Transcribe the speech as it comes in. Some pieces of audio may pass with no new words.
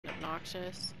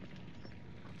obnoxious.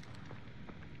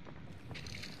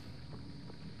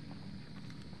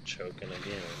 Choking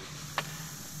again.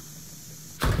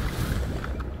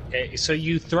 Okay, so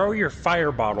you throw your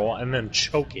fire bottle and then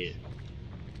choke it.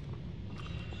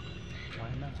 Why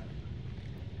not?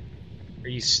 Are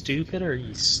you stupid or are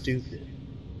you stupid?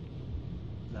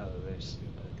 No, they're stupid.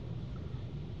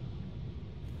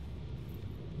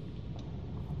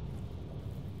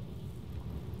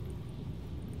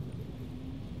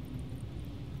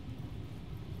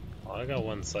 Well, I got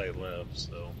one site left,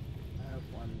 so. I have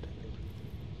one too.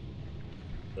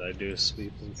 Should I do a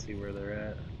sweep and see where they're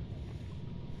at?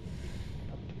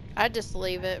 I'd just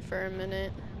leave it for a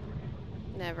minute.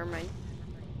 Never mind.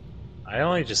 I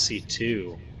only just see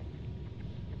two.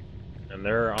 And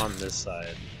they're on this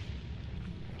side.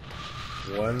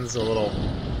 One's a little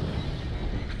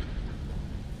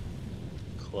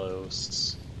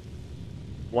close.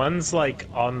 One's like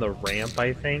on the ramp,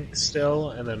 I think,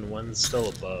 still, and then one's still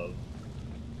above.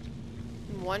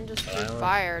 One just threw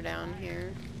fire down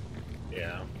here.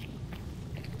 Yeah.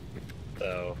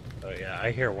 So, oh yeah,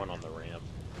 I hear one on the ramp.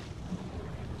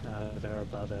 They're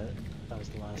above it. That was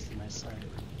the last of my sight.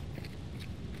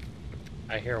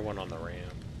 I hear one on the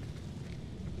ramp.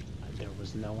 There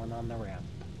was no one on the ramp.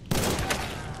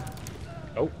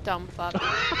 Oh. Dumb fuck.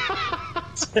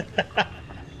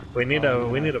 we need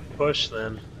a push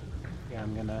then. Yeah,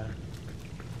 I'm gonna.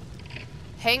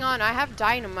 Hang on, I have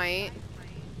dynamite.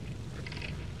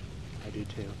 I do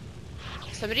too.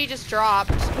 Somebody just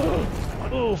dropped.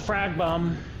 Ooh, frag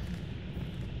bomb.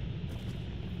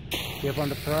 You have one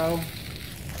to throw?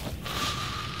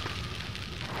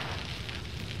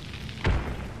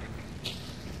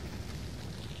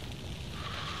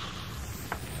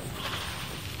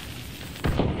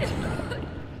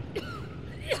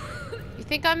 You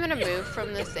think I'm gonna move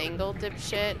from this angle,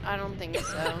 dipshit? I don't think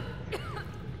so.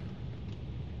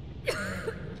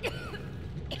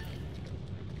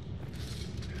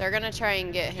 They're gonna try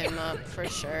and get him up for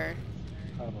sure.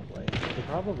 Probably. They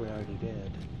probably already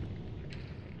did.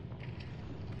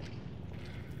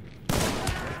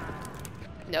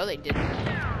 No, they didn't.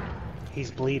 He's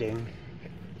bleeding.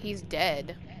 He's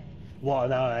dead. Well,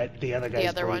 no, the other guy's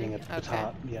other bleeding one? at the Okay.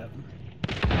 top. Yep.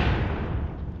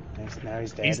 Nice, now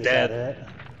he's dead. He's Is dead. that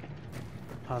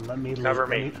it? Let me loot. Cover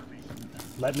me.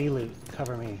 Let me loot.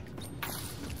 Cover me.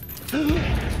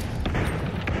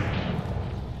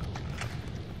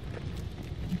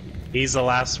 He's the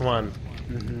last one.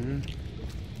 Mm-hmm.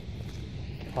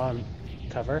 Bomb.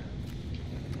 Cover.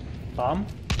 Bomb.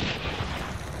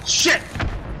 Shit!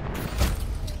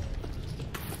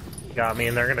 Got me,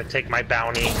 and they're gonna take my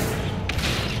bounty.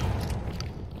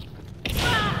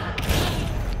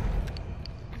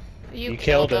 You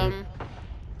killed him.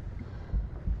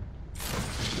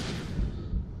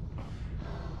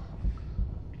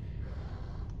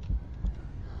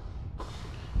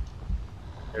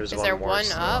 There's Is there more one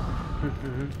still. up?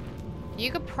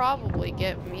 You could probably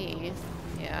get me.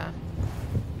 Yeah.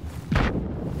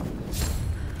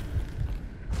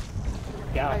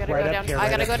 Yeah, I gotta right go up down. here. I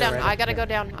gotta go down. Right I up gotta here. go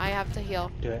down. I have to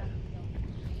heal. Do it.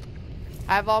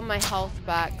 I have all my health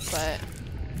back, but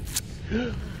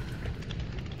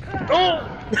Oh!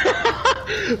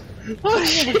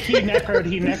 He necroed.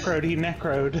 He necroed. He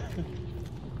necroed.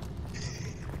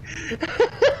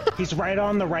 He's right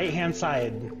on the right-hand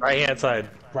side. Right-hand side.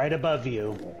 Right above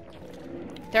you.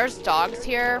 there's dogs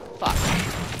here. Fuck.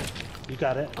 You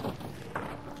got it.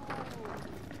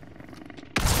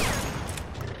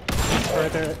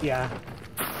 Further, yeah.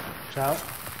 Shout.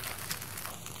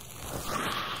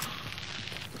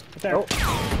 There. Oh.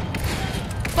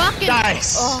 Fucking.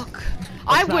 Nice. Oh,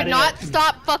 I would not not it.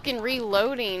 stop fucking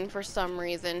reloading for some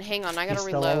reason. Hang on, I gotta He's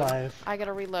still reload. alive. I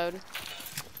gotta reload.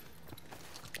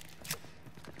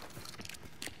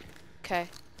 Okay.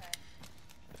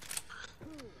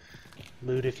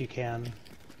 Loot if you can.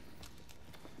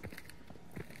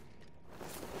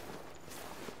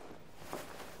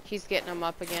 He's getting them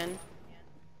up again.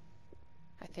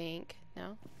 I think.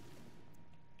 No?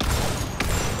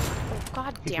 Oh,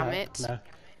 God He's damn not- it. No,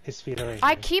 his feet are right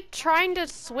I here. keep trying to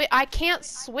switch. I can't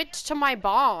switch to my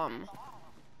bomb.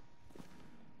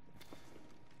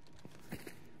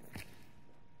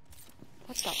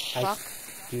 What the fuck?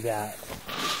 Do that.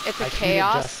 It's a I cheated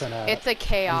chaos. Justin up. It's a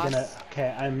chaos.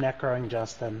 Okay, I'm necroing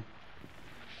Justin.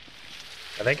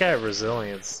 I think I have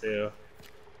resilience too.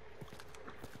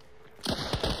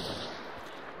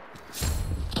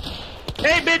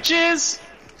 Hey, bitches!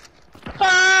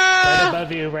 Ah!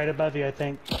 Right above you, I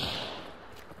think.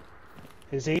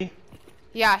 Is he?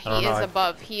 Yeah, I don't he know, is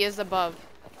above. He is above.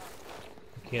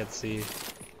 Can't see.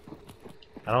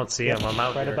 I don't see him. I'm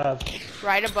out right here. above.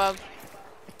 Right above.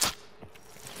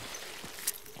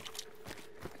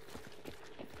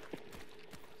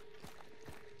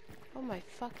 Oh my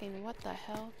fucking, what the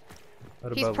hell?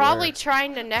 What He's above probably where?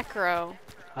 trying to necro.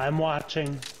 I'm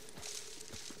watching.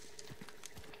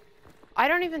 I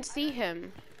don't even see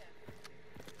him.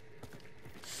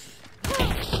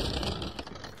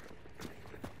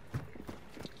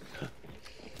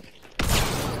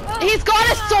 He's got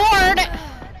a sword!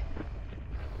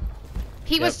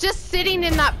 He was just sitting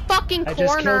in that fucking I corner.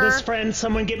 just killed his friend.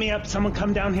 Someone get me up. Someone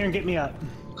come down here and get me up.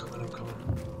 I'm coming, I'm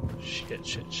coming. Shit.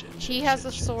 He has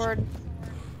a sword.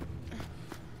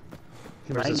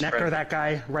 You Where's might his necro friend? that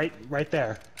guy right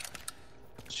there.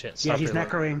 Shit, Yeah, stop he's it.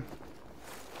 necroing.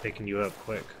 Picking you up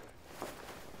quick.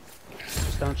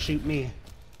 Just don't shoot me.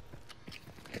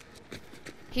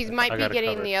 He might I be got it getting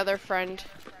covered. the other friend.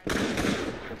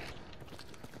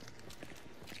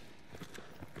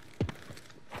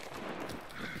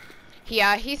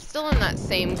 Yeah, he's still in that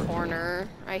same corner.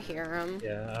 I hear him.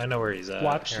 Yeah, I know where he's at.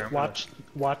 Watch, Here, watch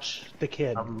the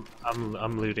kid.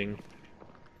 I'm looting.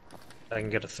 I can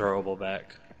get a throwable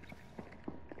back.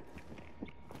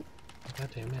 God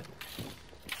damn it.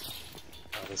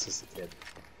 Oh, this is the kid.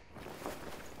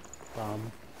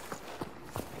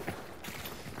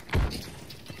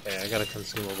 Okay, I got a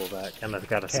consumable back, and I've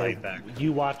got a Okay, sight back.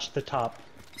 you watch the top.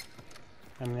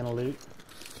 I'm gonna loot.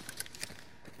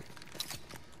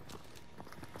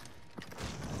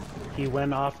 He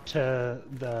went off to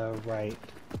the right.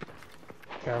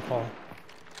 Careful.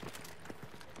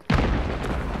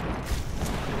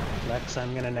 Lex,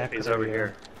 I'm gonna necro He's over you.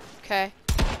 here. Okay.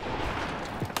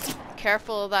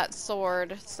 Careful of that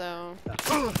sword, so.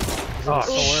 Oh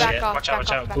Ooh, shit! back off, Watch out! back Watch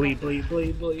off, out! back Bleed! off. Bleed!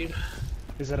 Bleed! Bleed!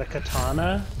 Is it a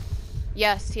katana?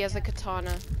 Yes, he has a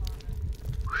katana.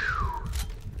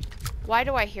 Why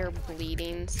do I hear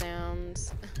bleeding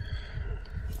sounds?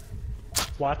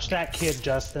 Watch that kid,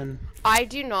 Justin. I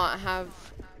do not have...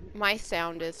 My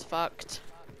sound is fucked.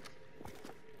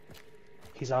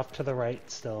 He's off to the right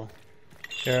still.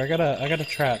 Here, I got a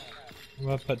trap. I'm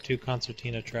gonna put 2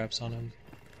 concertina traps on him.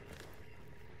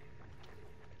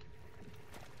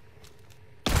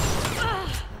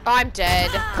 I'm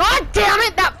dead. God damn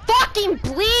it, that fucking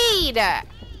bleed!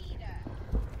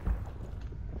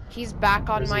 He's back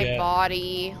on Where's my he at?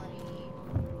 body.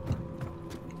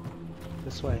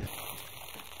 This way.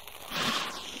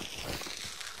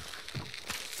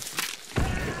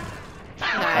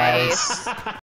 Nice.